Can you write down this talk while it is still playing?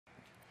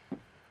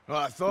Well,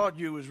 I thought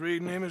you was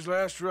reading him his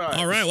last ride.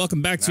 All right,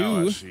 welcome back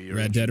to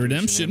Red Dead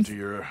Redemption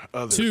 2.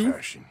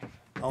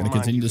 Gonna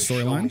continue the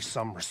storyline.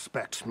 Some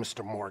respect,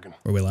 Mr. Morgan.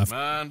 Where we left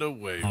Mind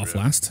away, off Rip.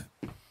 last.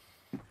 You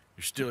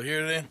still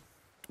here then?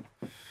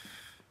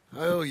 I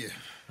owe you.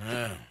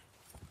 Yeah.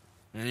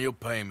 And you'll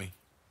pay me.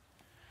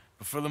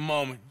 But for the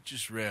moment,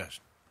 just rest.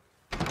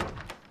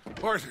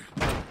 Arthur,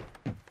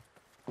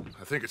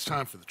 I think it's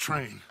time for the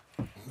train.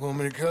 Want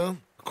me to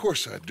come? Of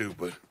course I do,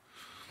 but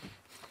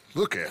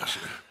look at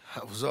you.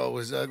 I was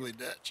always ugly,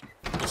 Dutch.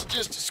 It's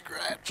just a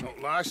scratch.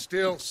 Don't lie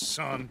still,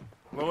 son.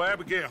 Hello,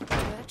 Abigail.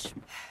 Dutch,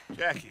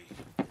 Jackie.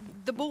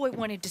 the boy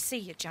wanted to see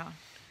you, John.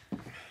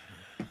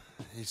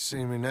 He's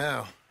seen me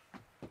now.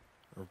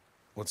 Or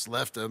what's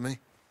left of me.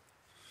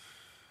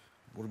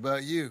 What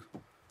about you?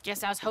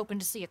 Guess I was hoping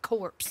to see a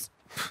corpse.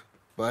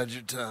 Bide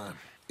your time.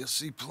 You'll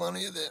see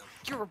plenty of them.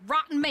 You're a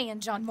rotten man,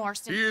 John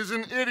Marston. He is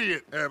an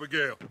idiot,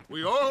 Abigail.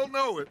 We all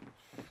know it.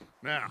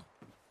 Now,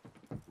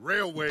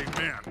 railway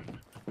men.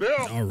 Bill,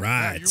 All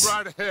right. now you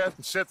ride ahead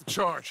and set the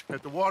charge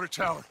at the water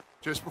tower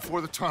just before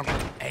the tunnel.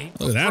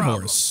 Look at that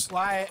horse.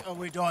 Why are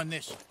we doing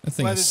this? That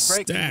thing is Weather's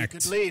breaking. stacked. We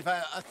could leave. I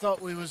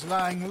thought we was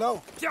lying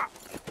low. Yeah,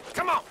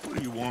 come on. What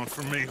do you want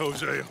from me,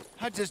 Hosea?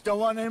 I just don't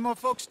want any more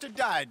folks to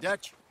die,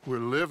 Dutch. We're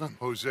living,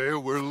 Hosea.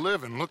 We're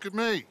living. Look at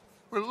me.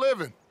 We're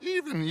living.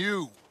 Even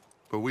you.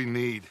 But we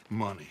need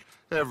money.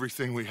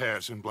 Everything we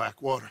has in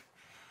Blackwater.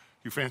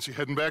 You fancy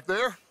heading back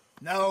there?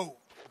 No.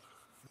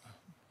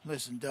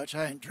 Listen, Dutch,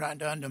 I ain't trying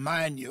to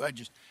undermine you. I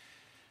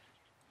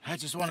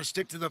just want to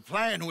stick to the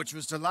plan, which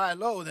was to lie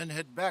low, then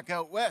head back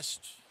out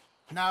west.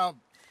 Now,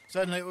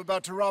 suddenly we're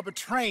about to rob a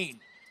train.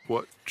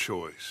 What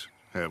choice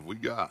have we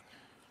got?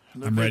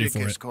 I'm ready for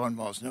Leviticus it.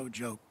 Cornwall's no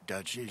joke,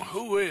 Dutch.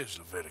 Who is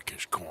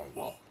Leviticus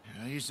Cornwall?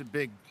 He's a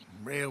big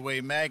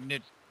railway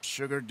magnate,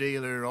 sugar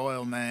dealer,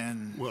 oil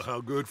man. Well,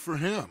 how good for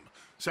him.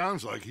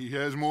 Sounds like he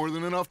has more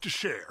than enough to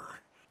share.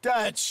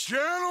 Dutch!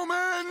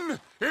 Gentlemen,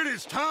 it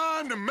is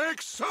time to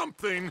make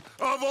something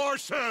of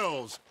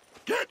ourselves.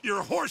 Get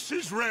your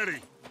horses ready.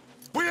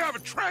 We have a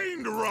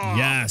train to rob.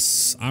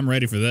 Yes, I'm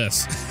ready for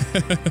this.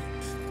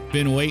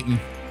 Been waiting.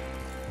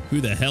 Who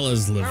the hell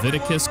is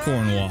Leviticus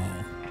Cornwall?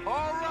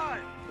 All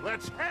right,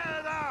 let's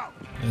head out.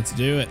 Let's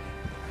do it.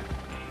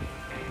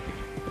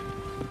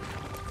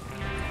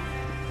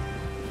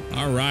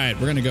 All right,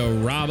 we're gonna go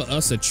rob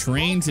us a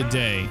train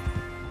today.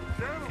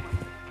 Gentlemen,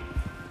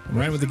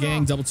 Right with the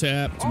gang, double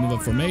tap to move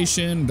up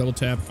formation, double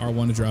tap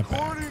R1 to drop back.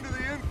 according to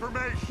the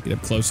information Get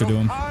up closer to so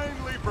him.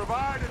 kindly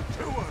provided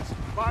to us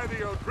by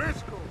the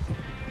O'Driscolls,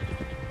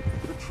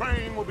 the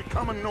train will be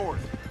coming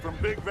north from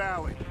Big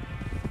Valley.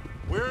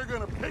 We're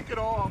gonna pick it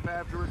off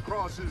after it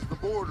crosses the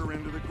border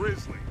into the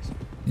Grizzlies.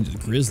 Into the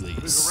There's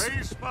Grizzlies. a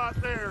raised spot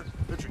there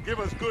that should give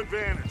us good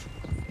vantage.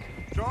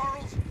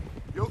 Charles,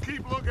 you'll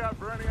keep lookout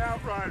for any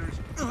outriders.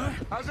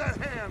 How's that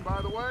hand,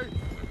 by the way?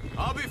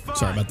 I'll be fine.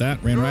 Sorry about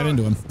that. Ran right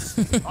into him.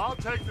 I'll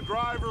take the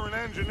driver and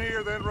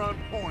engineer, then run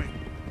point.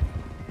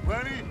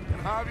 Lenny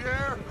and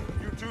Javier,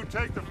 you two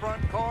take the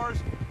front cars,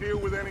 deal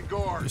with any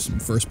guards. Some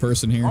first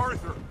person here.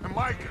 Arthur and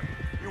Micah,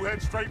 you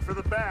head straight for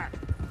the back.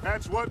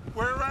 That's what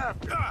we're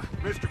after.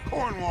 Mr.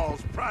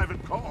 Cornwall's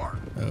private car.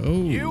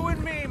 Oh. You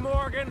and me,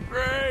 Morgan.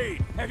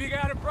 Great. Have you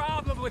got a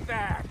problem with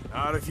that?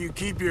 Not if you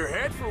keep your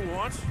head for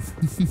once.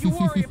 You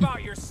worry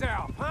about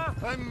yourself, huh?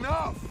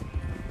 Enough!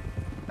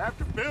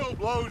 After Bill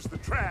blows the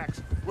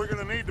tracks, we're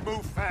gonna need to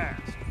move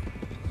fast.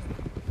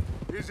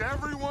 Is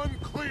everyone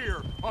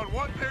clear on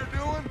what they're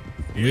doing?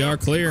 We are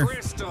clear.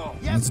 Crystal.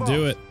 Let's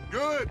do it.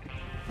 Good.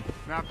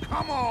 Now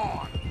come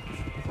on.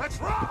 Let's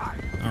ride.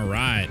 All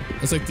right.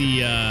 Looks like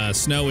the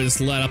snow is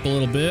let up a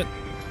little bit.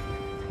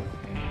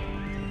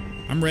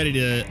 I'm ready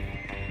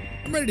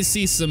to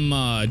see some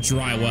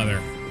dry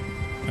weather.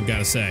 I've got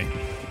to say.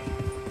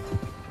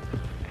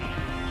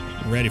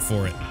 Ready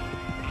for it.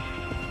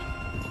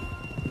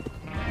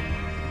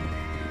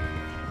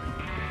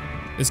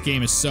 This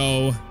game is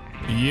so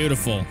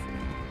beautiful.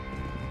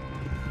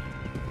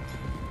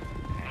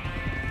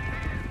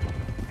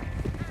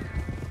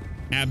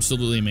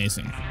 Absolutely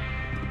amazing.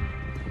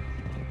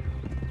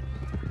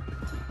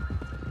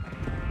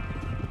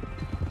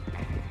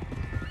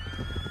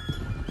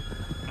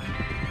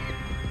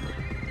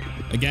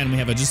 Again, we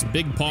have a just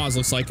big pause,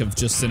 looks like, of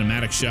just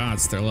cinematic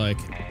shots. They're like,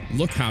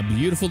 look how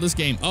beautiful this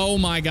game. Oh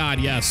my god,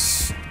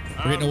 yes.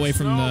 We're getting away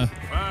from the...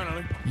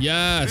 Finally.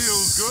 Yes.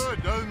 Feels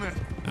good, doesn't it?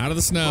 Out of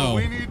the But snow.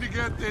 we need to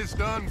get this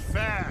done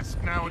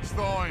fast. Now it's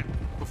thawing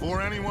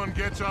before anyone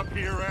gets up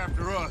here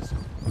after us.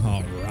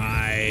 All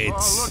right.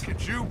 Oh, look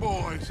at you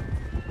boys.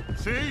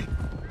 See?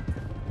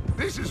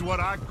 This is what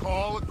I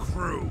call a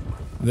crew.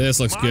 This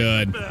looks Mike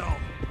good. Bell,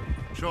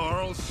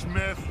 Charles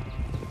Smith,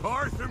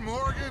 Arthur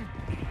Morgan,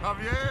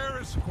 Javier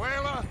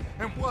Escuela,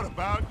 and what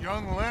about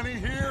young Lenny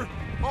here?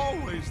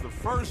 Always the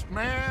first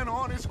man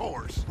on his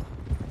horse.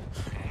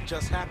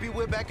 Just happy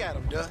we're back at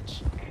him,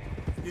 Dutch.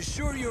 You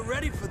sure you're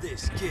ready for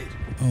this, kid?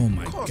 Oh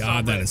my course god,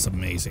 I'm that ready. is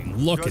amazing.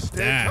 Look Just at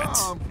stay that.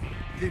 calm.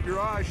 Keep your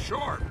eyes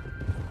sharp.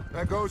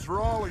 That goes for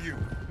all of you.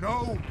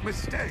 No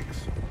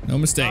mistakes. No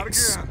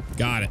mistakes. Not again.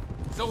 Got it.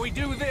 So we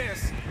do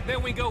this,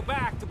 then we go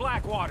back to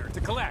Blackwater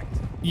to collect.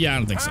 Yeah, I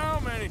don't think so.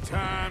 How many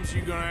times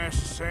you gonna ask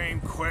the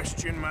same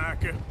question,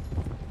 Micah?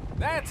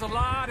 That's a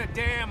lot of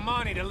damn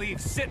money to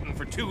leave sitting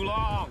for too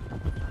long.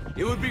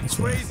 It would be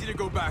crazy to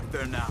go back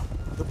there now.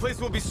 The place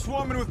will be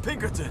swarming with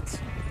Pinkertons.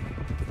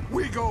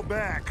 We go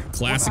back.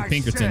 Classic When I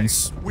Pinkertons.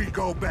 say we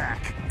go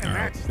back. And All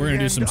right, that's we're gonna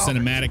the do some end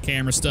of it. cinematic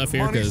camera stuff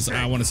here because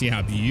I want to see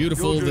how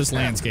beautiful You'll this just have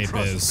to landscape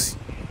trust is.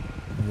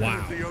 And Wow.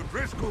 if the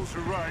O'Driscolls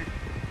are right,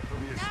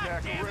 there'll be a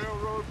stack of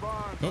railroad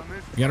bonds Oh, on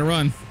this. you gotta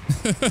run.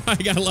 I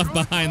got left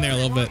behind there a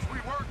little bit. Once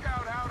we work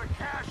out how to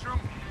cash them,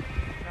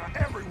 now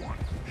everyone,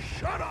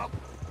 shut up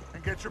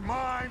and get your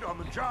mind on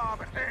the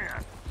job at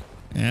hand.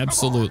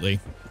 Absolutely.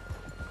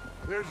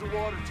 There's the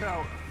water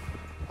tower.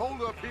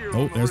 Hold up here.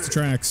 Oh, on there's the ridge.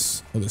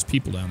 tracks. Oh, there's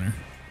people down there.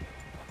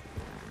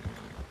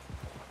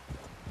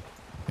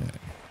 Okay.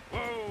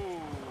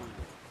 Whoa.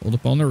 Hold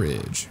up on the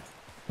ridge.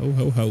 Ho,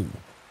 ho, ho.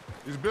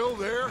 Is Bill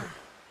there?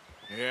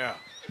 Yeah.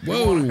 You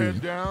Whoa. wanna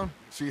head down,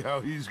 see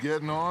how he's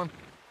getting on?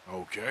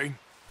 Okay.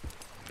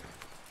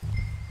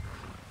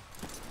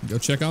 Go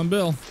check on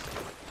Bill.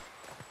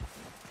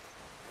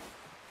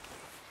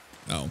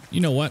 Oh, you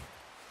know what?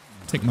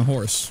 Take my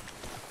horse.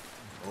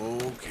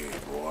 Okay,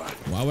 boy.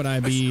 Why would I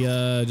be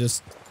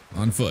just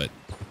on foot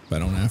if I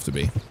don't have to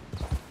be?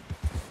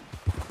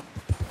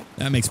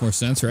 That makes more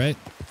sense, right?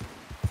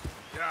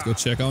 Let's go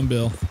check on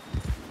Bill.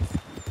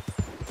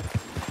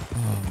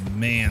 Oh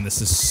man, this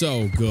is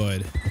so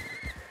good.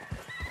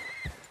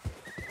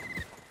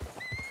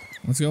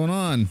 What's going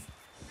on?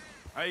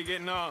 How you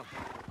getting on?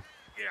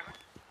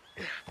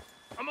 Yeah.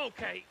 I'm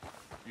okay.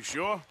 You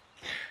sure?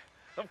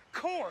 Of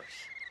course.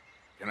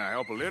 Can I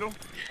help a little?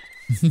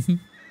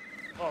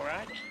 All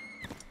right.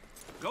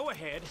 Go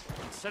ahead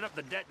and set up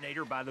the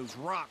detonator by those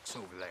rocks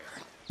over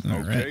there. All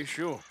Okay, right.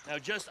 sure. Now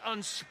just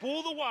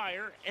unspool the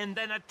wire and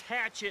then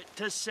attach it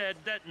to said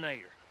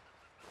detonator.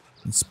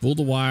 And spool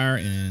the wire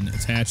and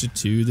attach it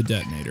to the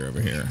detonator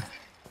over here.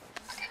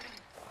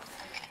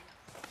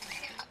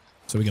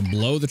 So we can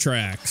blow the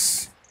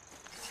tracks.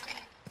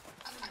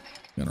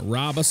 Gonna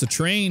rob us a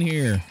train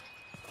here.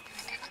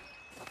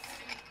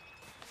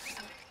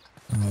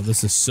 Oh,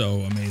 this is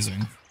so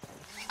amazing.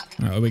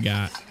 All right, what we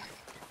got?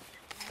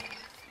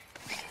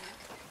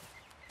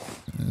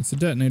 That's a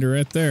detonator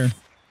right there.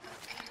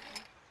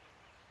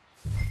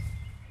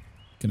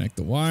 Connect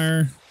the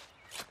wire.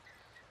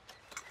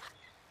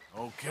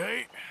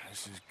 Okay,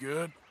 this is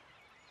good.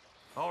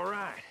 All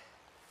right.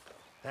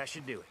 That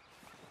should do it.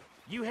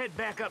 You head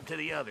back up to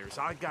the others.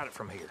 I got it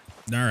from here.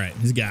 All right,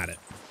 he's got it.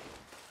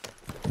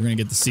 We're gonna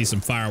get to see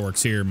some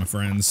fireworks here, my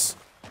friends.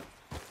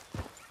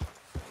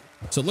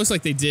 So it looks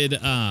like they did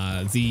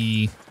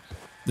the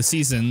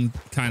season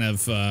kind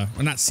of, well,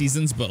 not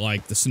seasons, but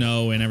like the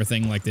snow and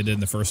everything like they did in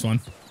the first one.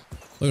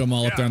 Look at them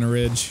all up there on the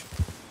ridge.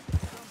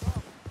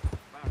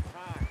 About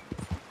time.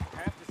 I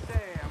have to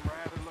say, I'm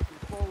rather looking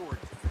forward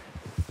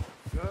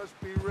to it. Just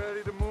be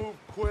ready to move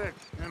quick.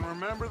 And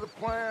remember the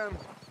plan.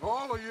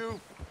 All of you,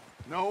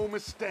 no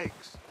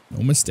mistakes.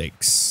 No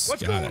mistakes.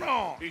 What's Got going it.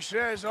 on? He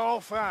says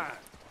all fine.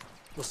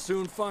 We'll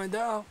soon find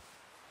out.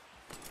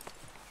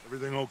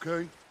 Everything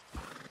okay?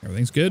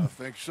 Everything's good. I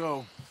think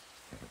so.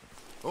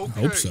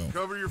 Okay, hope so.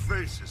 cover your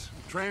faces.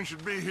 Train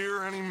should be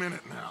here any minute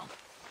now.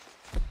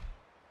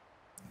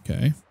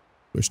 Okay.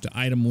 Push the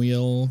item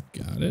wheel.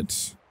 Got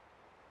it.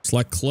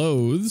 Select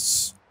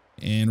clothes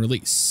and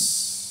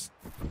release.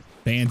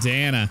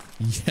 Bandana.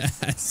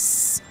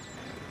 Yes.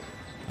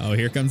 Oh,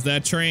 here comes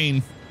that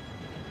train.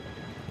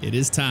 It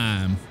is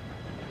time.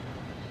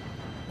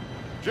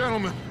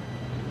 Gentlemen,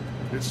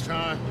 it's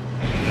time.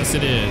 Yes,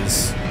 it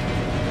is.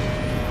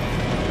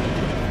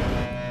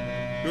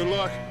 Good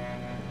luck.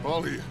 All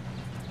of you.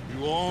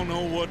 You all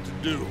know what to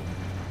do.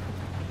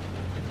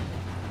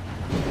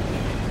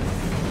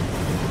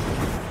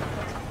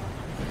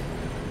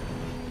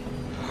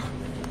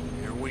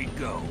 Here we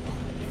go.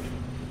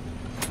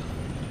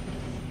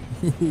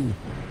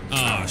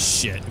 Oh,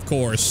 shit. Of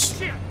course.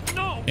 Shit,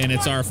 no! And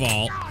it's our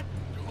fault. God.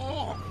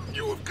 Oh,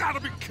 you have got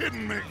to be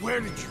kidding me. Where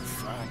did you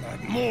find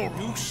that moron?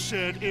 You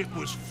said it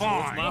was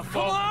fine. My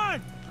fault. Come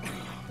on!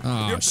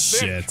 Oh, You're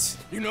pathetic. shit.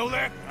 You know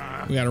that?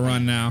 We gotta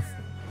run now.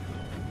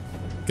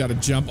 Gotta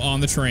jump on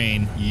the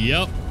train.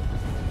 Yep.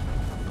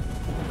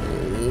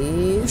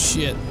 Oh,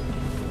 shit.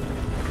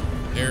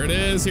 There it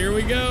is. Here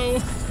we go.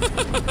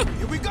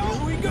 Here we go.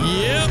 Here we go.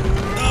 Yep.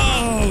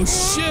 Oh,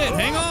 shit.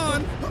 Hang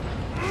on.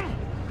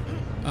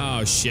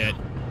 Oh, shit.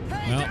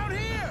 Hey, Well, down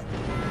here.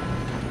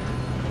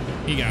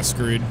 he got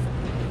screwed.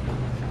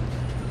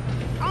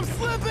 I'm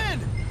slipping.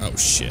 Oh,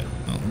 shit.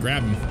 Oh,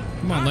 grab him.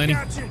 Come on, Lenny.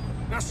 I got you.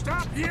 Now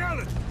stop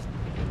yelling.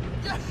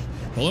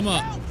 Pull him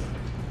up.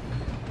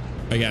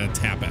 I got a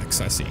tap X,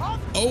 I see.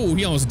 Oh,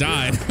 he almost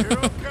died. You're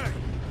okay.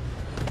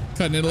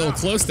 Cutting it a little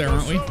close there,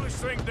 aren't we? Slow this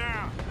thing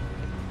down.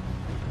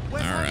 All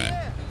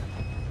right.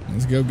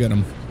 Let's go get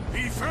him.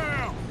 He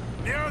fell.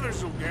 The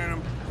others will get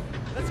him.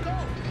 Let's go.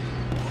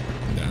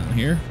 Down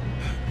here.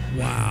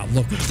 Wow,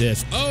 look at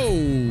this.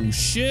 Oh,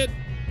 shit.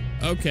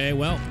 Okay,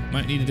 well,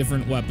 might need a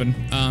different weapon.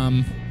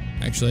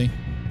 Actually,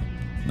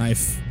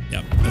 Knife.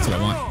 Yep, that's what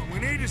I want. Come on, we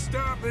need to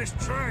stop this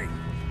train.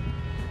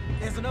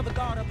 There's another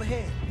guard up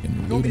ahead. Can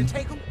You loot want me him. to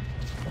take him?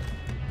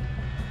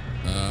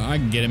 I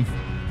can get him.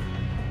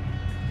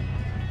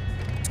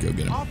 Let's go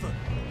get him. Arthur,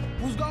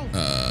 who's going?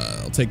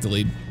 I'll take the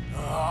lead.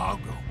 I'll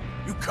go.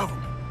 You cover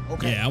me.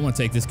 Okay. Yeah, I want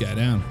to take this guy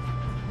down.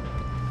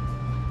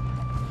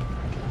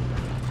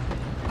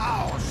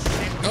 Oh,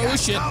 shit. Oh,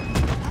 shit.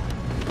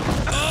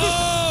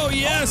 Oh,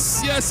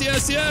 yes, yes,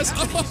 yes, yes.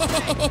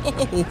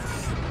 Oh,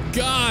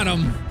 got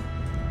him.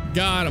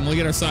 Got him. Look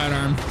at our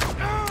sidearm.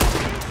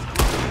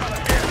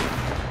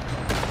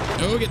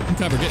 Oh, get in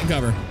cover, get in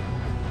cover.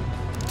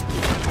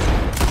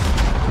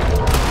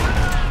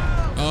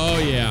 Oh,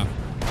 yeah.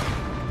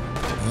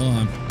 Hold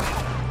on.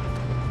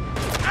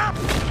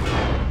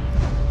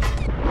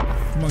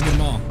 Come on, get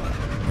them all.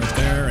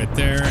 Right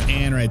there,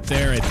 and right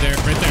there, right there,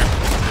 right there.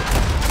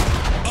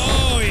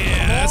 Oh,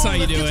 yeah, that's how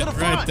you do it.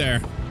 Right there.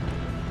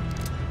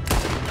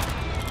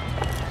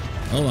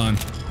 Hold on.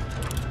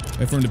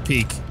 Wait for him to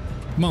peek.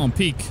 Come on,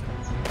 peek.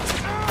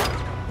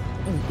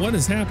 Oh, what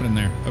is happening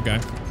there? Okay,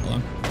 hold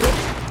on.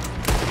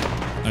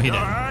 Oh, he did.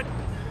 Alright?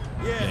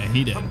 Yeah,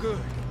 he did. I'm good.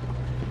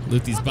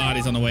 Loot these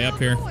bodies on the way up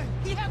here.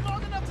 He had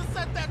long enough to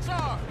set that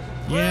charge.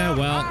 Yeah, I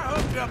well,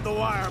 hooked up the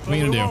wire, but what are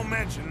you we gonna do? won't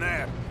mention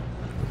that.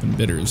 open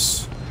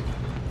bitters.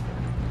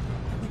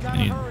 We gotta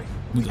I need hurry.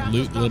 to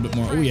loot a little bit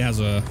more. Oh, he has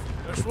a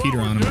That's repeater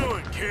what on we're him.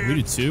 doing, kid. We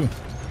do too.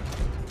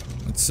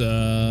 Let's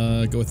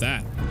go with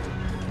that.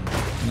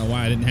 I don't know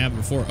why I didn't have it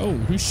before. Oh,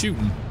 who's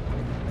shooting?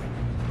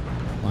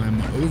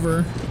 Climb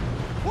over.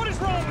 What is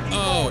wrong with you,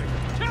 Oh. boy?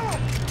 Kill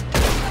him!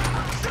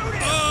 Shoot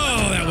him!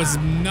 Oh, that was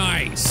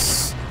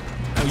nice.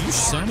 Oh, you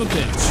son of a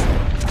bitch.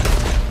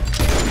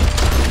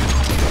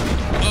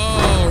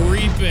 Oh,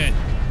 reap it.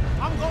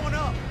 I'm going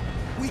up.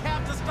 We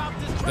have to stop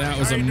this train. That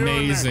was How you doing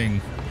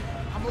amazing.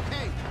 I'm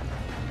okay.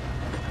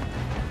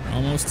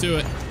 Almost to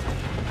it.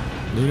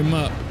 Loot him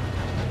up.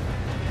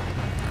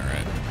 All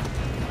right.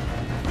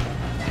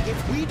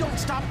 If we don't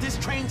stop this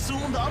train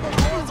soon, the other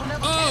boys will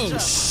never catch Oh,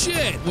 us.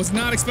 shit. Was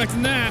not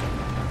expecting that.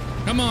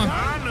 Come on.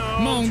 I know.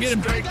 Come on, get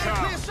him. Stay We got a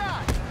clear calm.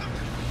 shot.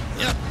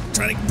 Yep.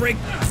 Trying to break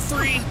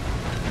free.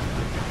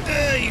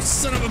 You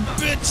son of a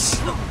bitch.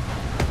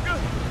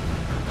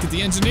 Get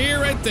the engineer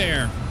right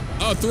there.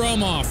 Oh, throw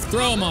him off.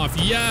 Throw him off.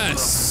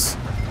 Yes.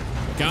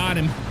 Got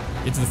him.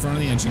 Get to the front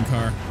of the engine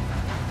car.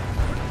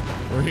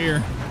 We're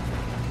here.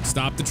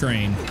 Stop the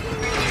train.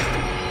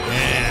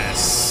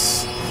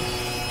 Yes.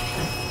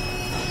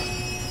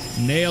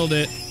 Nailed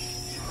it.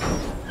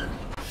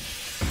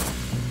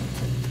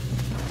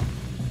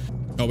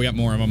 Oh, we got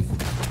more of them.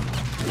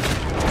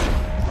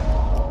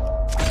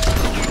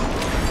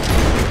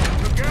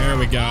 There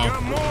we go.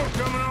 Got more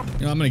coming up.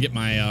 You know, I'm gonna get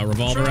my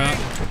revolver out.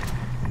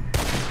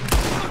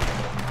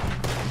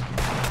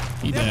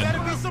 He There better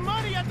dead. be some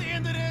money at the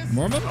end of this.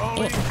 More of them? All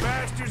Oh, these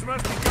bastards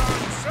must be gone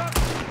to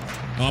something.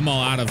 I'm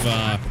all out of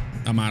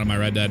I'm out of my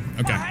Red Dead.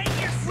 Okay.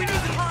 We need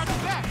the car at the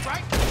back,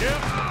 right?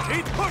 Yeah,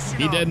 he's pushing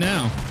He on. dead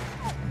now.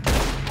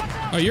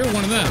 Oh, you're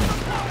one of them.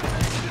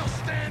 Still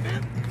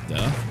standing.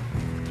 Duh.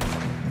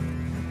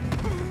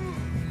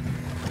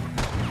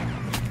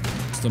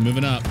 Still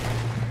moving up.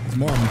 There's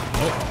more of them.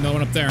 Oh, no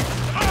one up there.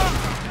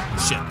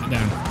 Shit, get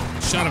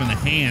down. Shot him in the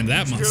hand.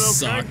 That must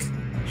Still okay? suck.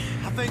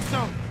 I think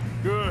so.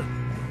 Good.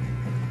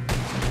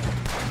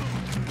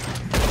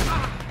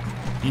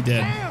 He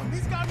dead. Damn,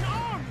 he's got an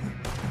army.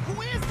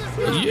 Who is this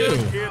Who are guy? you?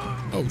 Kid.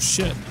 Oh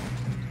shit.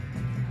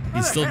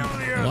 He's the still hell are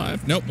the others?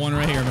 alive? Nope, one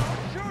right here.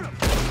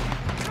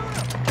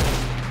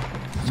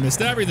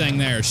 Missed everything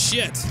there.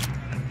 Shit. Damn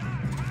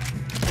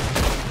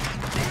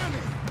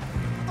it.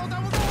 I thought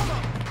that was all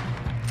of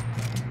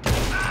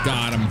them.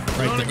 Got him.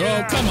 Right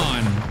there. Oh, come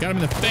on. Got him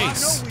in the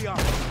face. I know we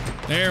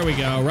are. There we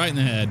go. Right in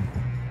the head.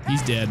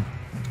 He's dead.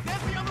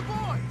 There's the other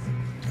boys.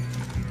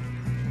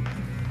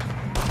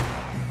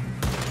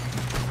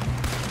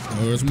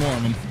 Oh, there's more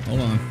of them.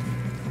 Hold on.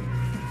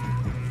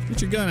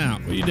 Get your gun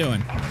out. What are you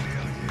doing?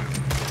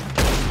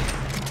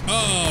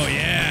 Oh,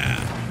 yeah.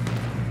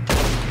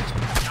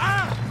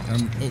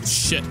 Oh,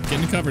 shit.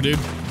 Get in cover, dude.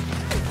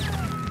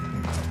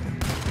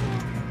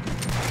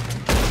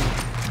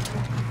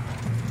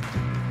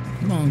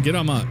 Come on, get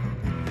him up.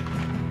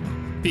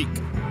 Peek.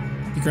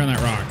 Peek around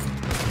that rock.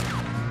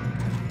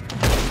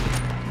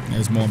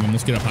 There's more of them.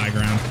 Let's get up high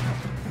ground.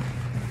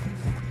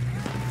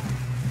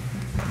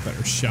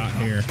 Better shot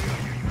here.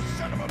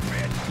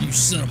 You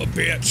son of a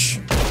bitch.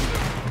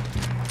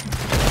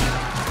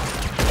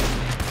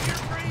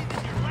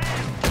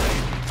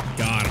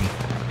 Got him.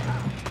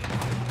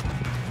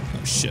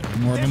 Oh shit,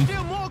 more of There's them.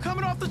 still more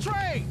coming off the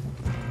train.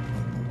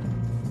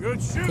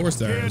 Good shooting, Of course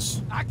there kid.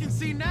 is. I can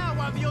see now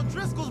why the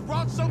O'Driscolls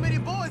brought so many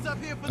boys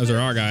up here for Those this. are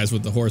our guys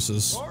with the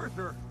horses.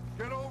 Arthur,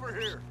 get over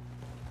here.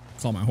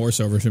 Call my horse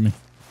over to me.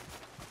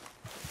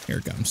 Here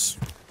it comes.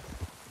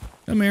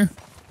 Come here.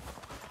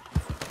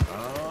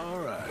 All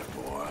right,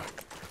 boy.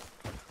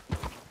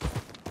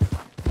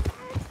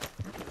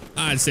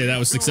 I'd say that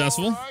was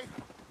successful. All right?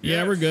 Yeah,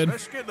 Yes, we're good.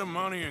 Let's get the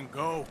money and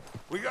go.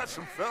 We got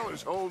some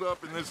fellas holed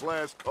up in this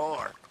last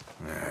car.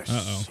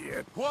 Uh-oh.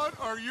 Shit. What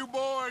are you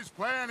boys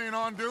planning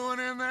on doing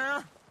in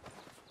there?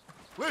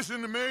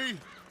 Listen to me.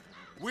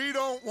 We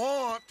don't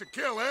want to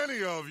kill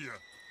any of you.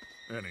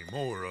 Any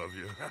more of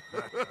you.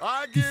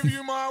 I give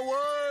you my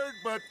word,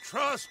 but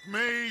trust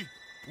me,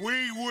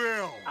 we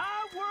will.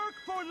 I work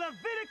for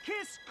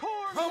Leviticus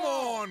Corps. Come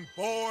on,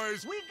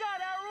 boys. We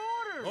got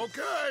our orders.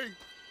 Okay.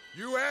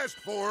 You asked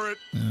for it.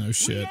 Oh, We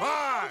shit. ain't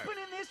 5,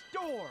 opening this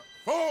door.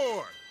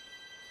 4,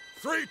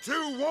 3,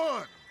 2,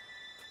 1.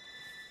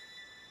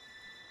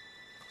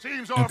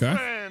 Seems our Okay.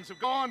 friends have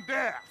gone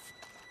deaf.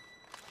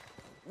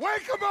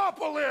 Wake them up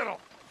a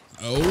little.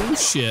 Oh,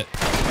 shit.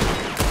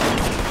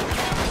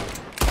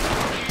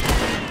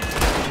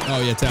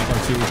 Oh, yeah, tap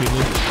R2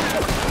 repeatedly.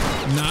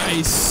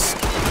 Nice.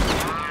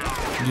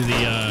 Do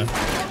the,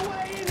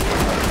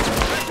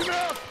 That's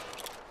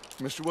enough.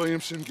 Mr.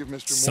 Williamson, give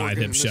Mr. Side Morgan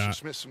hip and Mr. shot.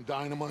 Smith some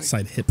dynamite.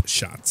 side hip You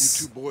shots.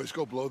 two boys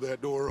go blow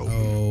that door open.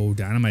 Oh,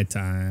 dynamite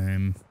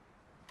time.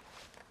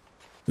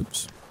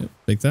 Oops. Yep,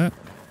 take that.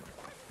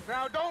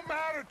 Now, it don't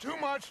matter too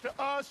much to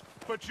us,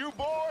 but you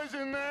boys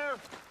in there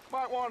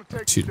might want to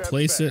take To a step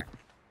place it. back.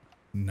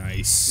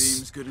 Nice.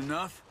 Seems good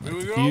enough. Light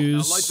the Now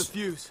fuse. light the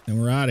fuse. And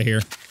we're out of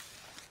here.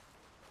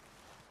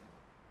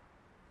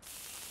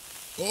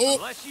 Oh,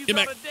 Unless you get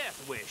got back. a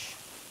death wish,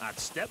 I'd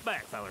step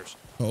back, fellers.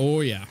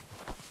 Oh, yeah.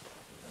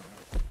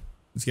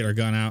 Let's get our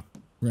gun out.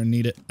 We're gonna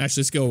need it.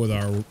 Actually, let's go with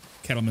our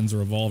Kettleman's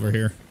revolver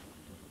here.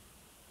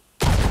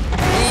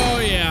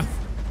 Oh, yeah.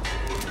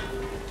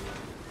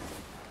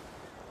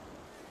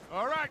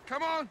 All right,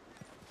 come on.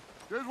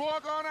 Just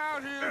walk on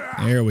out here.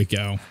 There we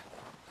go.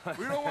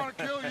 We don't want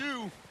to kill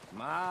you.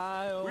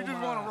 My, oh We just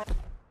my. want to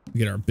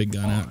Get our big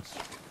gun out.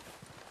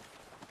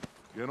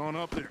 get on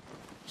up there.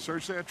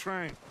 Search that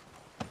train.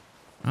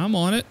 I'm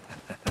on it.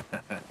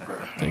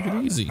 Take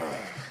it easy.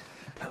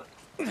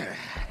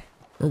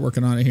 We're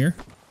working on it here.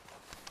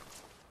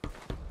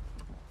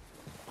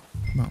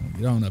 Come on,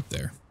 get on up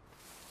there.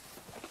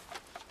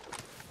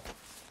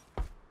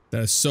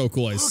 That is so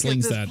cool. He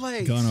slings this that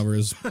place. gun over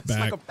his It's back.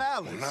 like a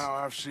palace. Now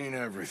I've seen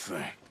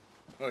everything.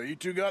 Oh, you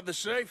two got the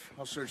safe?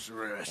 I'll search the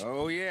rest.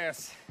 Oh,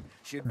 yes.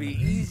 Should be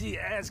easy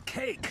as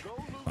cake.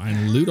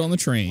 Find loot on the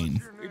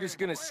train. You're just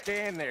gonna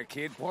stand there,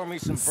 kid. Pour me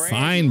some brandy.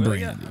 Fine will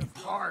ya? brandy. I'm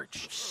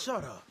parched.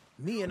 Shut up.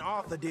 Me and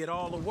Arthur did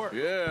all the work.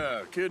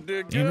 Yeah, kid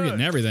did good. Yeah, we're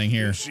getting everything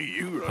here. See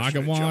you rushing Pocket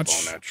to jump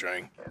watch. on that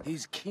train.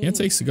 He's keen. Can't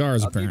take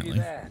cigars, I'll give you apparently.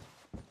 that.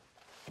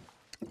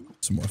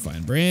 Some more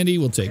fine brandy.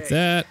 We'll take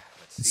that.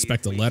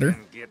 Inspect the letter.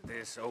 Get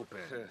this open.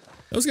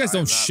 Those guys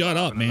don't shut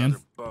up, man.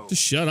 boat.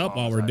 Just shut up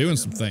while we're doing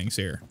some things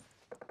here.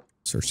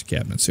 Search the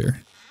cabinets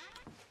here.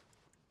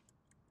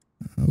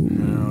 Oh,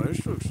 No,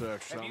 this looks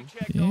like Have you something.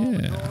 checked all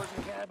the yeah. drawers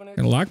and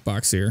cabinets? Got a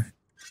lockbox here.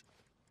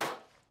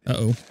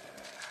 Uh-oh.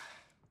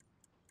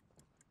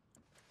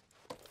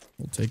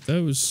 We'll take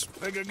those.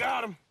 Think I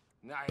got him.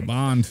 Nice. The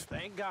bond.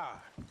 Thank God.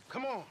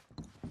 Come on.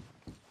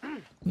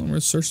 Well,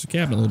 let's search the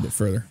cabinet a little bit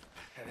further.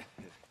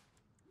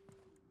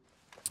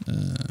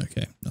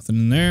 Okay, nothing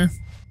in there.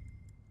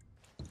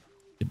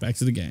 Get back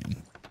to the game.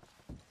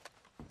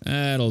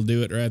 That'll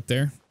do it right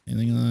there.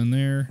 Anything on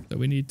there that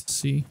we need to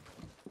see?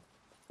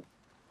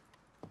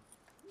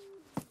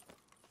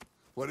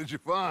 What did you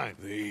find?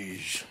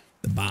 These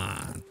The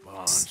bond.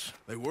 bonds.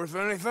 They worth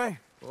anything?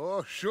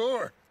 Oh,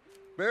 sure.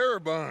 Bearer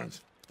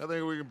bonds. I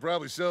think we can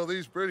probably sell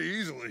these pretty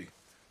easily.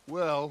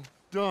 Well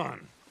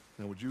done.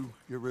 Now, would you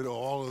get rid of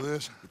all of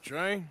this? The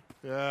train?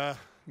 Yeah,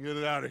 get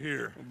it out of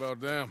here. What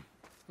about them?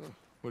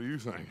 What do you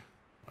think?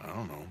 I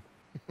don't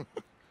know.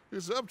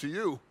 It's up to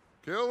you.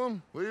 Kill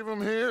them, leave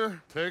them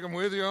here, take them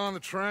with you on the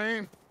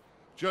train.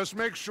 Just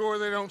make sure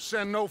they don't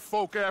send no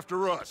folk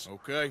after us.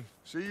 Okay.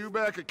 See you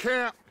back at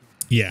camp.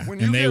 Yeah, When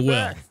you and they get will.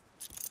 back,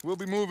 we'll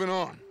be moving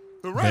on.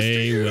 The rest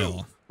They of you,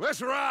 will.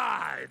 let's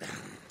ride.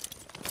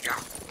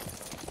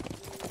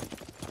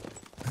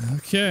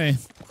 Okay.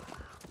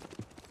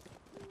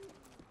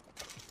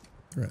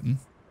 Threaten.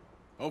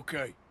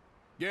 Okay.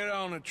 Get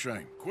on the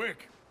train.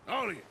 Quick.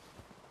 All of you.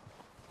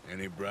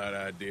 Any bright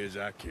ideas,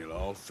 I kill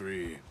all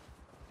three of you.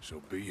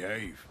 So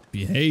behave.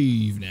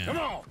 Behave now. Come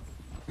on.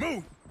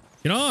 Move.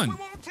 Get on.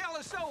 won't tell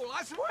a soul,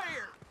 I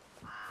swear.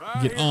 If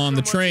I Get hear on so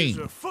the much train. as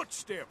a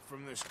footstep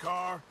from this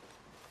car,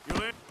 you'll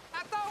let...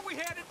 I thought we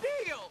had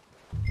a deal.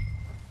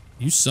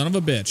 You son of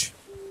a bitch.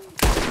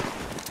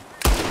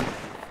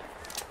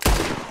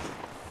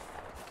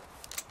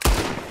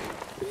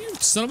 You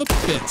son of a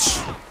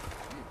bitch.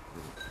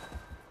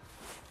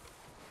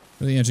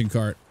 For the engine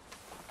cart.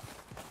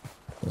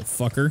 Little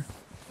fucker.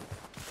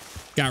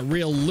 Got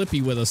real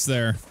lippy with us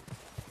there.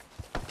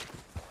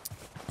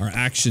 Our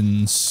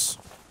actions.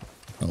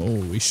 Oh,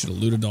 we should have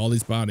looted all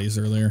these bodies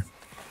earlier.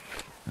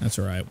 That's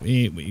all right.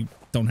 We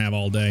don't have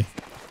all day.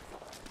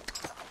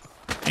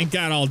 Ain't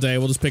got all day.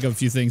 We'll just pick up a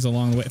few things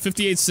along the way.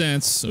 58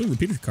 cents. Oh,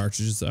 repeater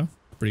cartridges, though.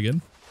 Pretty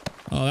good.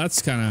 Oh,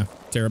 that's kind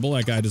of terrible.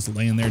 That guy just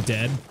laying there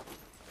dead.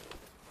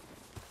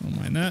 Don't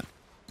mind that.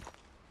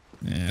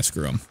 Yeah,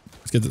 screw him.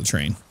 Let's get to the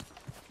train.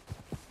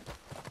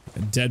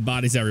 Dead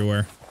bodies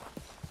everywhere.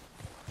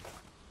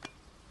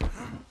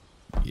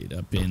 Get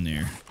up in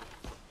there.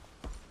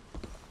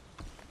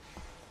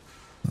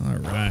 All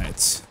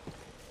right.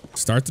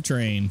 Start the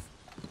train.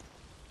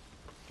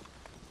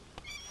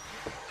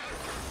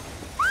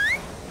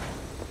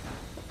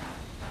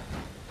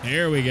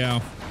 There we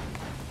go.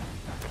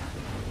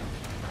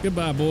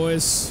 Goodbye,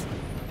 boys.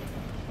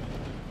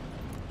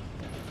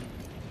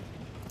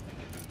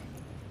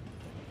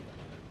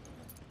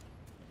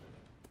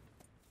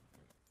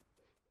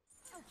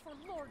 Oh, for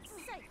Lord's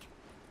sake,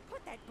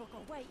 put that book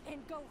away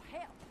and go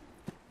help.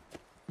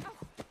 Oh,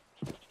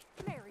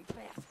 Mary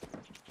Beth.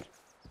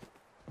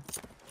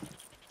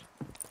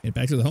 Get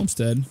back to the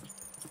homestead.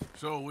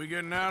 So we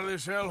getting out of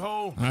this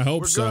hellhole? I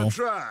hope We're so. gonna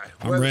try.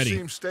 I'm Weather ready.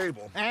 seems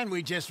stable. And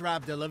we just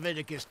robbed the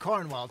Leviticus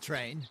Cornwall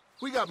train.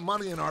 We got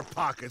money in our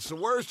pockets. The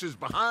worst is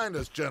behind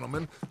us,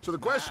 gentlemen. So the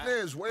question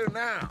is, where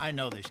now? I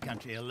know this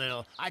country a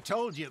little. I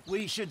told you,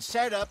 we should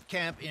set up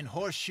camp in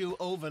Horseshoe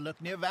Overlook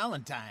near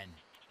Valentine.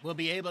 We'll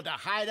be able to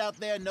hide out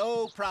there,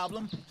 no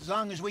problem, as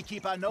long as we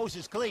keep our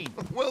noses clean.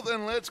 Well,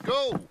 then let's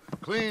go.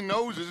 Clean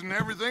noses and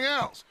everything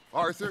else.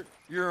 Arthur,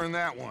 you're in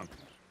that one.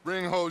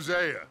 Bring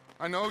Hosea.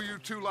 I know you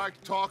two like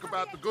to talk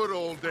about the good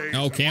old days.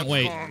 Oh, and can't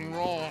what's wait. gone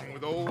wrong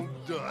with old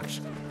Dutch.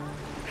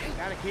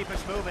 Gotta keep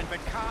us moving, but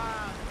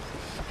calm.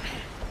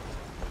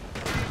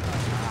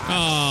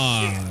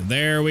 Ah,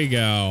 there we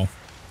go.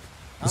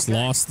 Just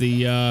lost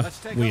the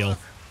wheel.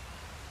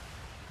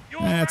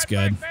 That's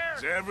good.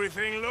 Does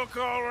everything look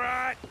all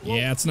right?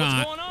 Yeah, it's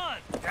not. What's going on?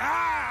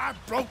 Ah, I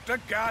broke the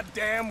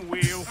goddamn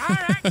wheel. All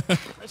right,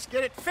 let's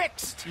get it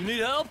fixed. You need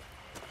help?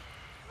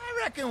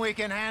 I reckon we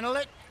can handle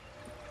it.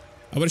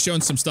 I would have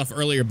shown some stuff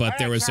earlier, but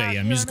there was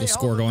a musical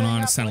score going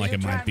on. It sounded like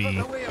it might be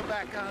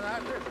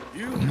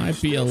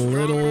a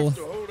little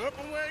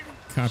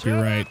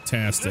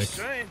copyright-tastic.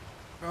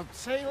 Well,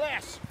 say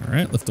less. All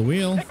right, lift the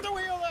wheel. Pick the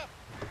wheel up.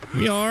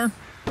 We are.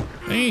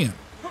 Bam.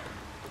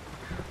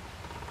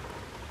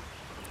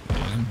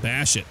 And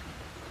bash it.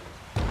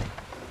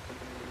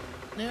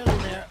 Nearly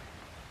there.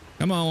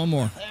 Come on, one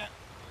more.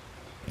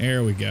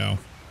 There we go.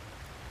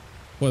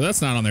 Well,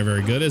 that's not on there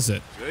very good, is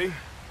it? See?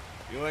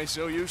 You ain't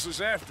so useless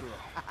after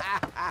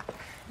all.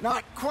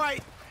 Not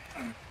quite.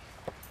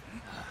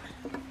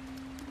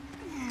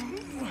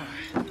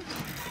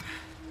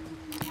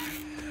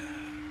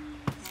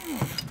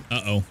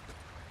 Uh-oh.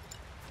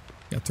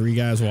 Got 3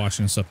 guys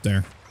watching us up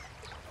there.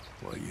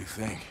 What do you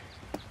think?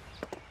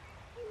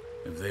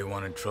 If they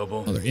wanted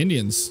trouble, Oh, they're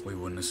Indians. we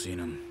wouldn't have seen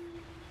them.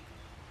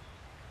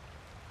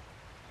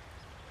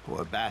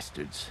 Poor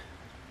bastards.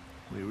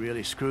 We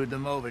really screwed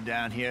them over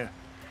down here.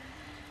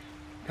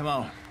 Come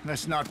on,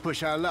 let's not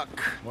push our luck.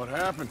 What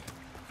happened?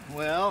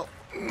 Well,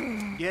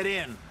 get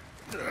in.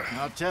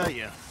 I'll tell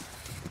you.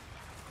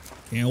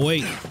 Can't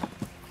wait.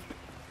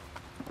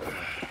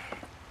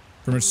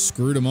 Pretty much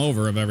screwed them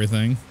over of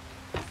everything.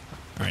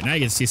 All right, now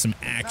you get to see some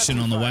action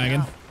on the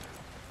wagon.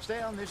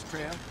 Stay on this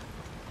trail.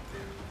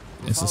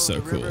 This is so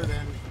Follow the river, cool.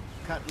 then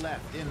cut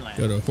left inland.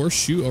 Go to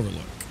Horseshoe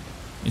Overlook.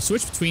 You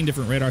switch between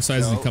different radar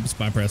sizes and compass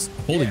by press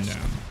holding Yes.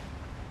 down.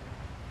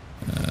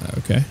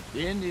 Okay.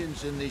 The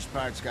Indians in these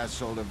parts got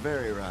sold a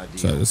very raw deal.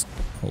 So just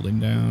holding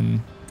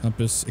down,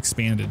 compass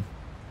expanded.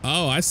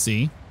 Oh, I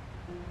see.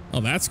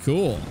 Oh, that's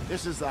cool.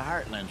 This is the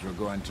heartlands we're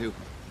going to.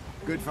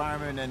 Good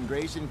farming and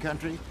grazing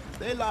country.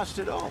 They lost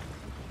it all.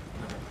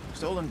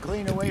 Stolen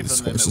clean away These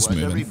from them. It horses was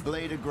moving. every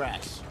blade of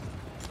grass.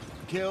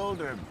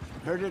 Killed or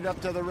herded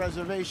up to the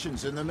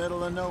reservations in the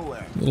middle of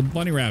nowhere. Little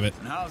bunny rabbit.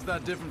 And how's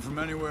that different from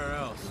anywhere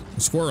else? A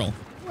squirrel.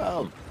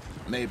 Well,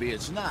 maybe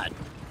it's not.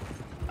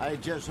 I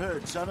just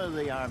heard some of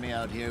the army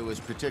out here was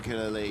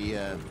particularly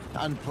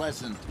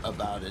unpleasant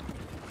about it.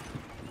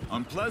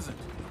 Unpleasant?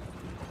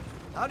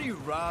 How do you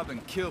rob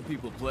and kill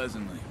people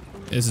pleasantly?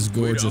 This is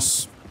We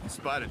gorgeous. don't. In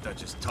spite of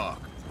Dutch's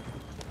talk.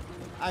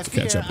 I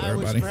catch fear up with I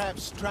was everybody.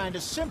 perhaps trying to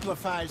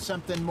simplify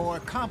something more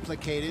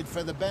complicated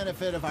for the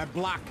benefit of our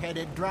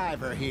block-headed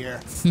driver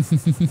here.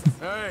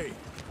 Hey,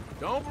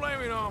 don't blame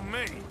it on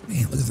me.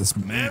 Man, look at this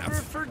map.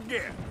 Never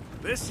forget,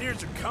 this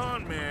here's a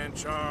con man,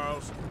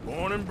 Charles,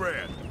 born and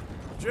bred.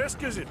 Just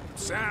 'cause it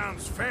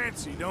sounds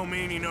fancy don't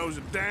mean he knows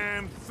a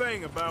damn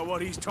thing about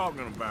what he's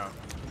talking about.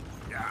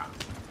 Yeah.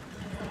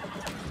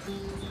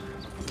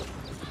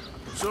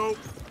 So,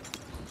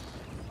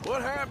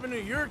 what happened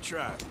to your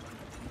tribe?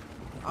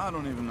 I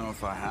don't even know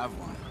if I have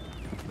one.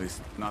 At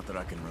least, not that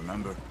I can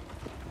remember.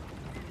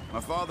 My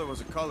father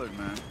was a colored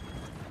man.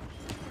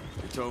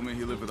 He told me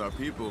he lived with our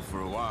people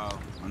for a while.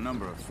 A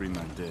number of free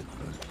men did,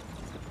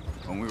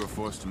 but when we were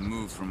forced to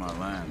move from our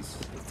lands,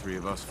 the 3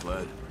 of us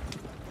fled.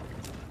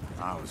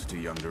 I was too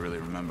young to really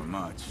remember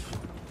much.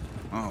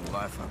 My whole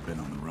life I've been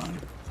on the run.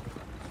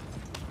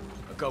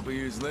 A couple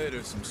years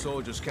later, some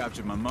soldiers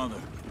captured my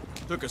mother.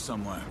 Took her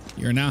somewhere.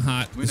 You're now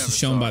hot. We This never is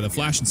shown saw by it the again.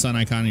 flash and sun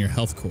icon in your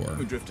health core.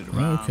 We drifted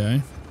around.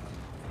 Okay.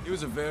 He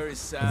was a very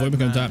sad Avoid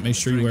becoming man. dot. Make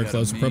sure you Drink wear had a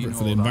clothes mean appropriate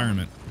for the hold on him.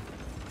 environment.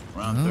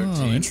 Around Oh,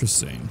 13,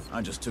 interesting.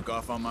 I just took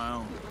off on my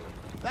own.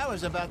 That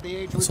was about the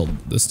age we... Let's hold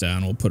this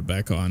down. We'll put it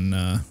back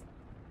on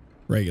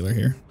regular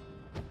here.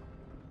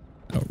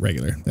 Oh,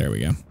 regular. There we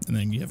go. And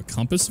then you have a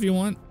compass if you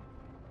want.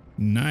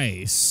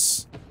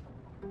 Nice.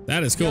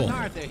 That is cool. Young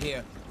Arthur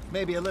here.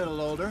 Maybe a little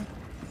older.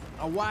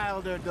 a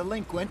wilder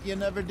delinquent you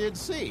never did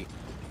see.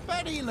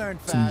 But he learned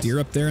fast. Some deer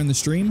up there in the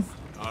stream.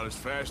 Not as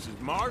fast as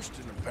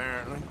Marston,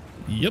 apparently.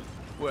 Yep.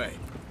 Wait.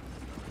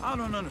 I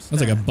don't understand.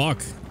 That's like a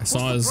buck. I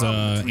saw his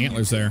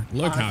antlers there.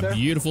 Look how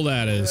beautiful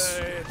that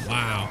is.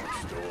 Wow.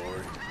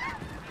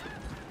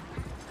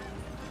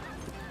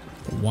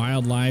 The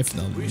wildlife,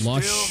 the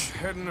lush still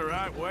heading the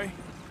right way?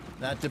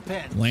 That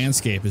depends.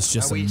 landscape is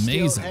just Are we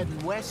amazing. still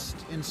heading west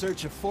in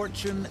search of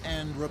fortune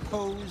and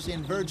repose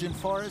in virgin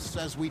forests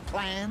as we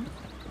planned?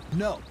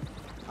 No.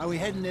 Are we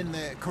heading in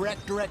the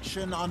correct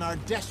direction on our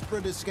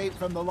desperate escape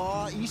from the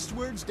law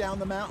eastwards down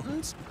the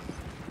mountains?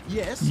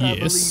 Yes, I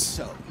believe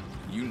so.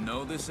 You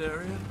know this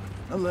area?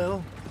 A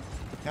little.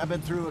 I've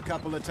been through a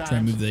couple of times. Try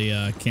and move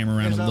the camera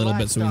around a little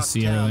bit so we can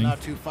see town everything.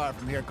 not too far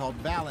from here called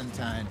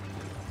Valentine.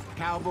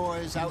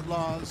 Cowboys,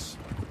 outlaws,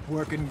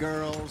 working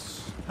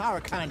girls, our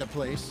kind of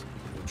place.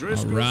 All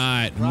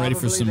right, I'm ready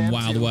for some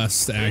Wild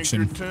West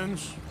action.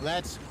 Pinkertons?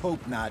 Let's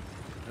hope not.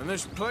 And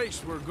this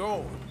place we're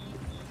going.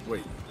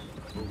 Wait,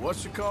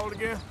 what's it called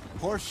again?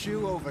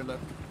 Horseshoe Overlook.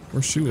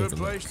 Horseshoe Good Overlook.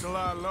 place to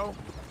lie low.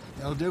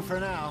 It'll do for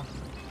now.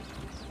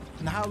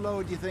 And how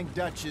low do you think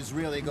Dutch is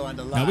really going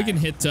to lie? Now we can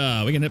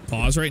hit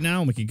pause right now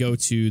and we can go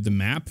to the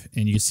map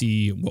and you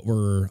see what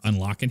we're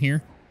unlocking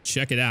here.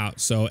 Check it out.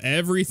 So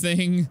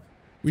everything,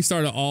 we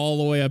started all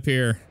the way up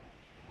here.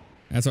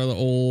 That's our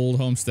old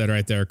homestead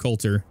right there,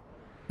 Coulter.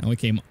 And we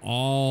came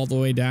all the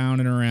way down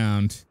and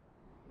around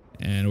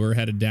and we're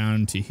headed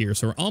down to here.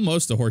 So we're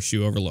almost to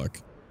Horseshoe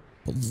Overlook.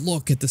 But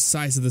look at the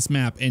size of this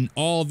map and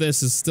all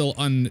this is still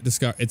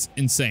undiscovered. It's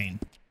insane.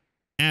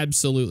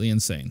 Absolutely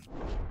insane.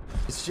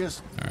 It's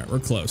just, all right, we're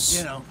close.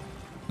 You know,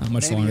 not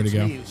much maybe longer to it's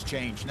go. me who's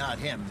changed, not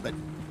him, but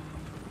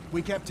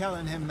we kept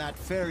telling him that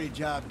ferry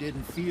job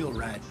didn't feel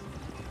right.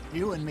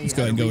 You and me Let's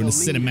go ahead and go into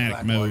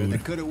cinematic mode.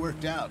 That could have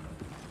worked out.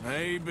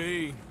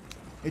 Maybe.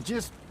 It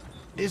just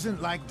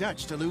isn't like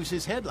Dutch to lose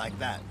his head like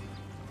that.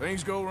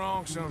 Things go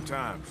wrong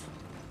sometimes.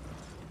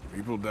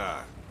 People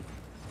die.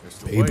 It's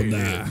the People way it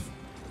die. is.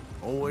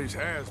 Always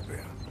has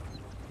been.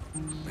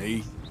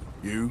 Me,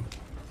 you,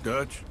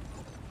 Dutch.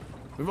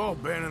 We've all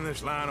been in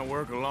this line of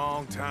work a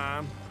long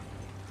time.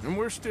 And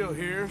we're still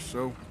here,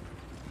 so...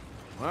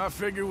 Well, I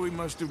figure we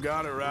must have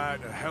got it right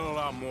a hell of a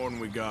lot more than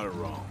we got it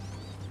wrong.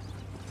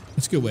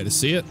 That's a good way to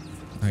see it,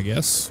 I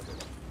guess.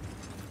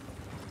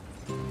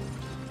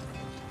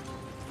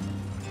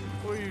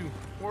 What are you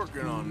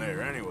working on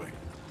there, anyway?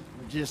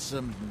 Just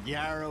some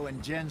yarrow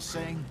and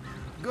ginseng.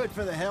 Good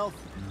for the health.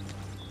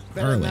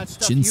 Better Yarrow than that and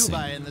stuff ginseng. you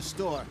buy in the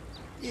store.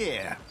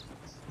 Yeah,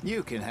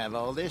 you can have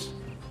all this.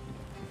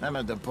 I'm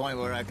at the point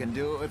where I can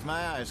do it with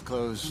my eyes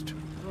closed.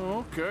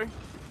 Oh, okay.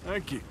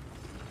 Thank you.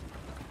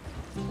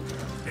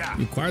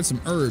 You acquired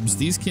some herbs.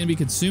 These can be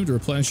consumed to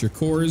replenish your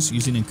cores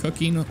using in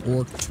cooking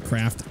or to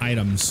craft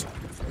items.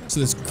 So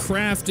there's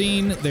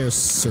crafting, there's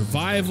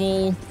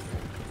survival,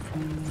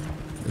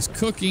 there's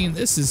cooking.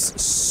 This is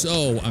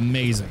so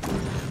amazing.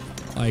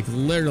 Like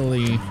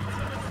literally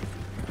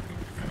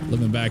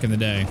living back in the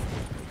day.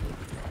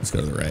 Let's go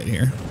to the right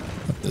here.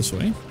 Up this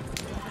way.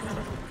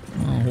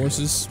 Oh,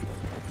 horses.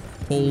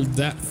 Hold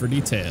that for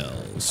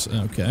details.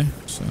 Okay,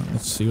 so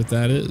let's see what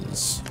that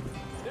is.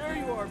 There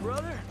you are,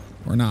 brother.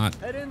 Or not.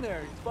 Head in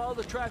there. Follow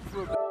the track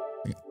for a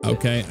bit.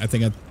 Okay, I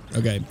think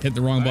okay, hit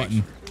the wrong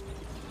button.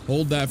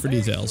 Hold that for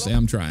details. Yeah,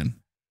 I'm trying.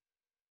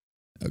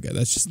 Okay,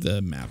 that's just the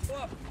map.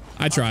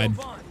 I tried.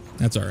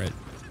 That's all right.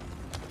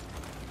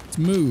 Let's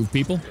move,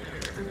 people.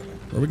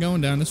 Where are we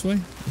going? Down this way?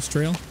 This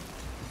trail?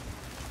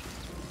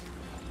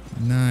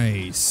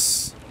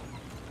 Nice.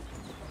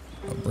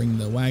 I'll bring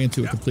the wagon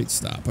to a complete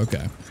stop.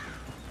 Okay.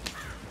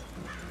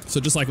 So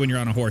just like when you're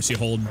on a horse, you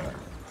hold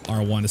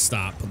R1 to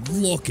stop. But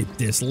look at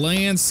this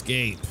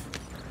landscape.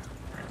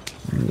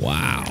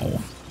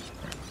 Wow.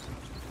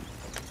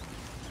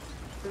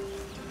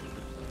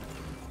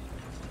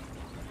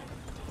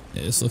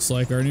 This looks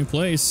like our new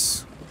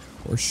place.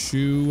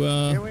 Horseshoe,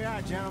 Here we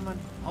are, gentlemen.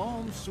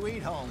 Home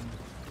sweet home.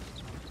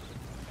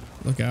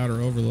 lookout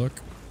or overlook.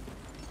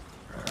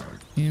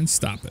 And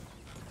stop it.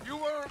 You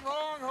weren't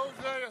wrong,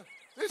 Hosea.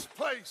 This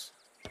place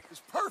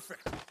is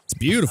perfect. It's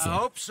beautiful. I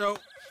hope so.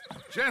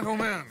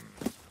 Gentlemen,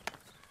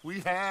 we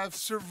have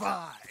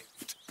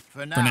survived.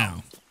 For now. For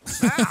now.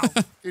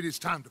 Now, it is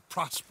time to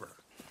prosper.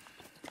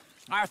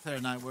 Arthur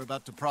and I were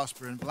about to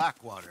prosper in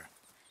Blackwater.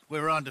 We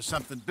were onto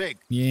something big.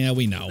 Yeah,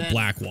 we know. Then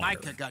Blackwater.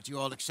 Micah got you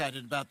all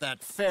excited about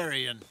that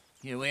ferry, and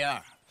here we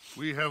are.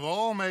 We have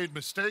all made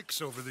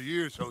mistakes over the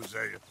years,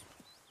 Hosea.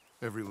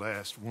 Every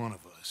last one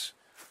of us.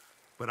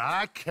 But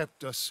I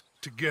kept us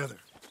together.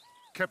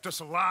 Kept us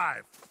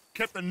alive.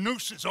 Kept the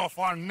nooses off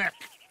our neck.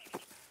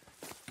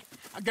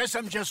 I guess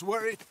I'm just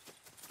worried.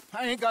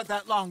 I ain't got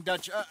that long,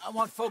 Dutch. I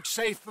want folks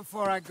safe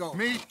before I go.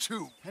 Me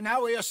too. And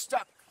now we are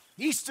stuck,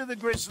 east of the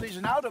Grizzlies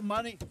and out of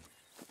money,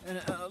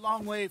 and a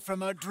long way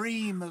from our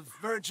dream of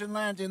virgin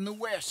land in the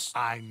west.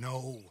 I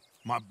know,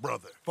 my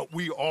brother, but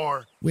we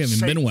are We haven't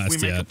safe. been west We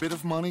make yet. a bit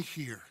of money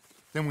here,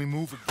 then we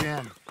move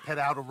again, head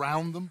out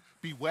around them,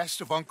 be west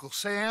of Uncle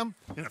Sam.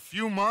 In a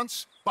few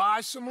months,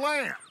 buy some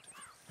land.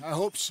 I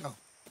hope so.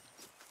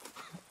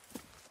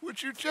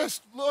 Would you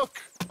just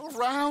look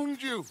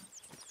around you?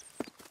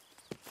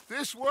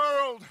 This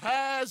world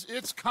has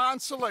its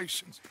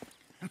consolations.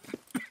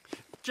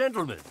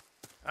 Gentlemen,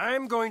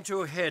 I'm going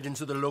to head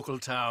into the local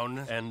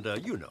town and,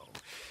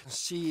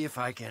 see if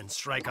I can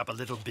strike up a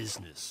little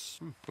business.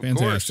 Of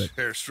course,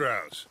 Herr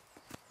Strauss.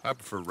 I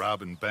prefer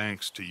robbing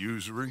banks to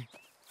usury.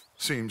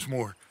 Seems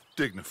more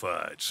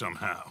dignified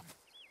somehow.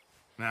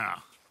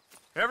 Now,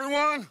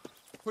 everyone,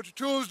 put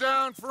your tools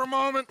down for a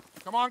moment.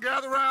 Come on,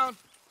 gather round.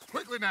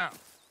 Quickly now.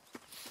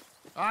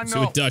 I know See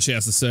what Dutch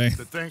has to say.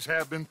 that things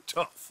have been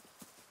tough,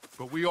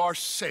 but we are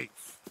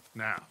safe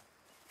now,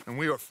 and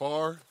we are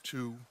far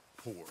too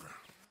poor.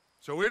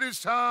 So it is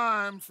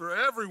time for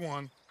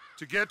everyone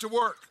to get to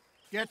work.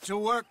 Get to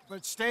work,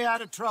 but stay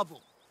out of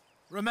trouble.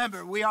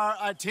 Remember, we are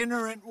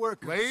itinerant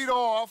workers. Laid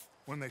off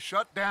when they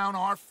shut down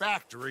our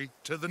factory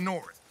to the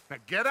north. Now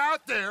get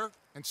out there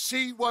and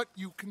see what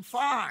you can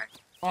find.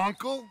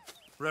 Uncle,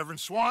 Reverend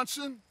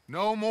Swanson,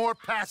 no more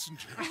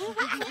passengers.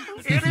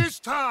 It is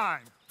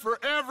time for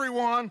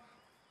everyone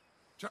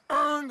to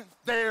earn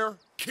their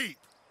keep.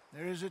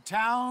 There is a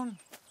town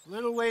a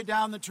little way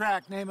down the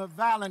track named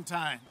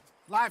Valentine.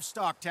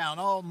 Livestock town,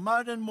 all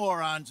mud and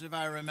morons, if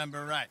I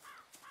remember right.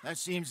 That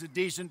seems a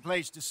decent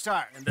place to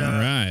start. All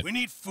right. We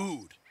need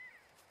food.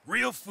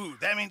 Real food.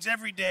 That means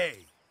every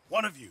day.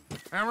 One of you.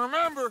 And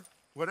remember,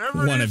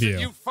 whatever One it of is you.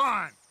 that you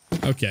find,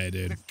 Okay,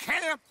 dude. the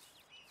camp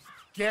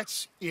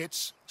gets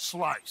its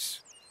slice.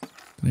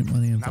 Donate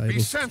money and Now be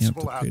valuables to camp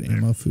sensible to out upgrade there.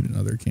 ammo, food, and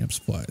other camp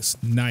supplies.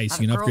 Nice.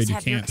 You can upgrade your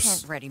Girls, have your camps.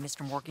 tent ready,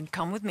 Mr. Morgan.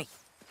 Come with me.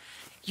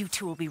 You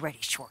two will be ready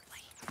shortly.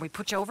 We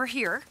put you over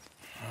here.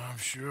 I'm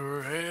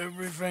sure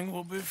everything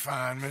will be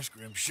fine, Miss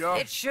Grimshaw.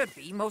 It should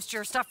be. Most of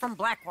your stuff from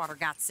Blackwater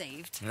got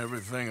saved.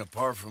 Everything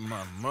apart from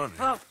my money.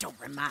 Oh, don't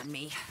remind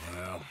me.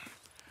 Well,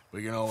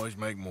 we can always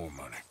make more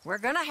money. We're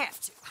gonna have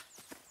to.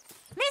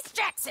 Miss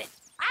Jackson,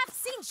 I've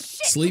seen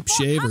shit. Sleep,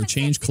 before shave, or common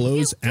change sense, and you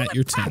clothes do at it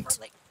your tent.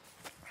 properly.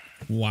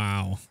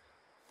 Wow.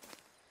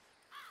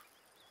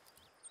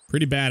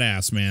 Pretty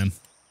badass, man.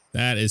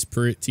 That is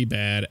pretty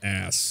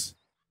badass.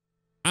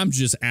 I'm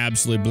just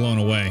absolutely blown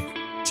away.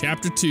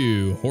 Chapter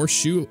 2,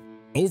 Horseshoe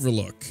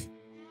Overlook.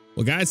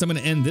 Well, guys, I'm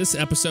going to end this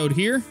episode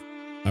here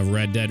of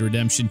Red Dead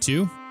Redemption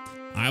 2.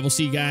 I will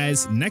see you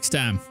guys next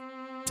time.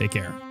 Take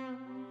care.